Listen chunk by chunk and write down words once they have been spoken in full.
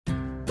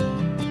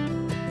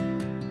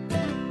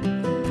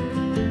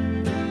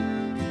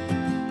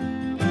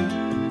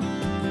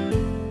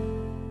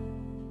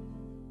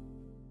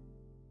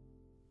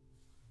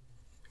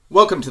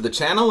Welcome to the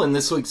channel. In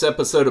this week's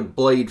episode of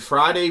Blade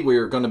Friday, we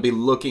are going to be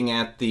looking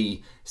at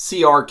the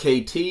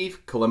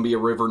CRKT, Columbia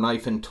River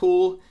Knife and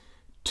Tool,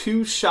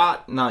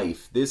 two-shot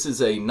knife. This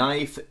is a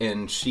knife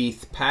and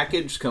sheath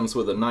package. Comes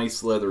with a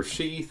nice leather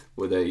sheath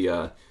with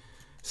a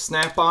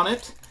snap on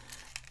it.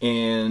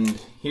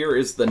 And here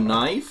is the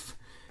knife.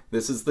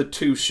 This is the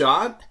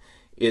two-shot.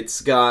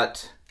 It's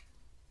got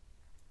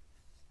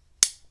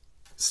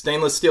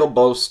stainless steel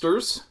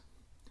bolsters,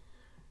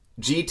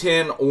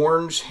 G10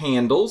 orange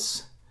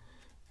handles.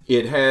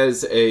 It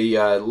has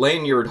a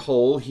lanyard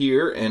hole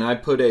here, and I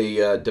put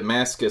a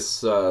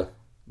Damascus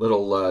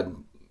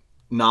little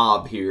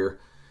knob here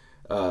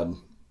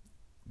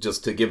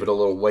just to give it a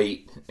little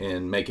weight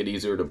and make it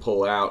easier to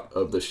pull out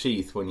of the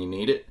sheath when you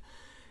need it.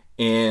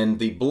 And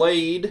the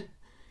blade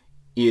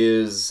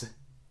is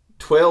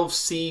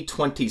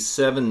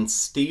 12C27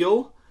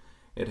 steel.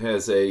 It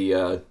has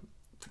a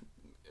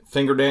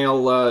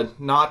fingernail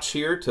notch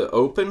here to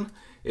open.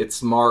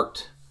 It's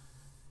marked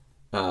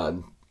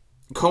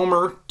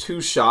Kommer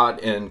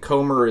two-shot, and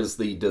Kommer is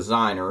the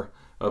designer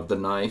of the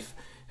knife.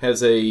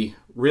 Has a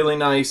really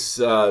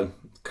nice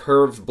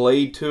curved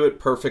blade to it,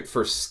 perfect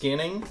for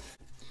skinning.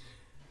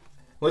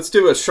 Let's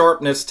do a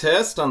sharpness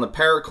test on the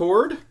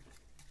paracord.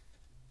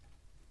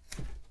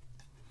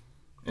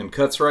 And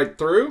cuts right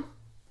through.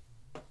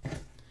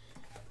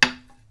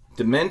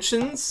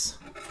 Dimensions.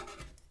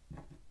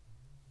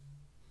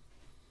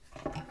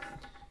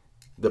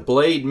 The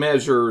blade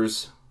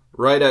measures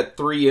right at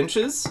 3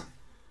 inches.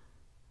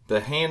 The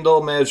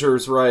handle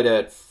measures right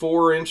at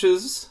 4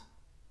 inches,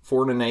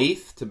 4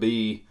 1/8 to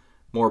be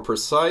more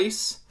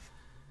precise.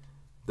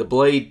 The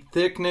blade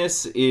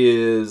thickness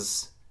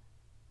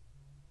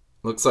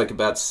looks like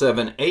about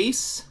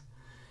 7/8,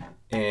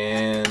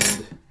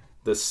 and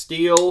the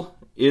steel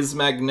is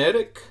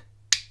magnetic.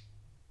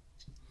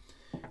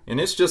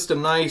 And it's just a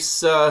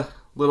nice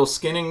little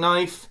skinning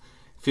knife.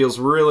 Feels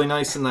really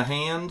nice in the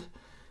hand,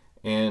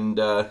 and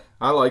I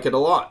like it a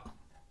lot.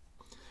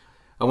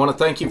 I want to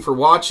thank you for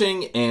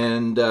watching,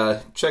 and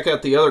check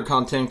out the other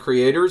content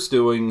creators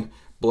doing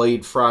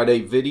Blade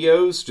Friday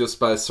videos just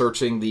by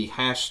searching the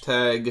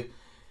hashtag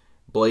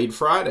Blade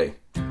Friday.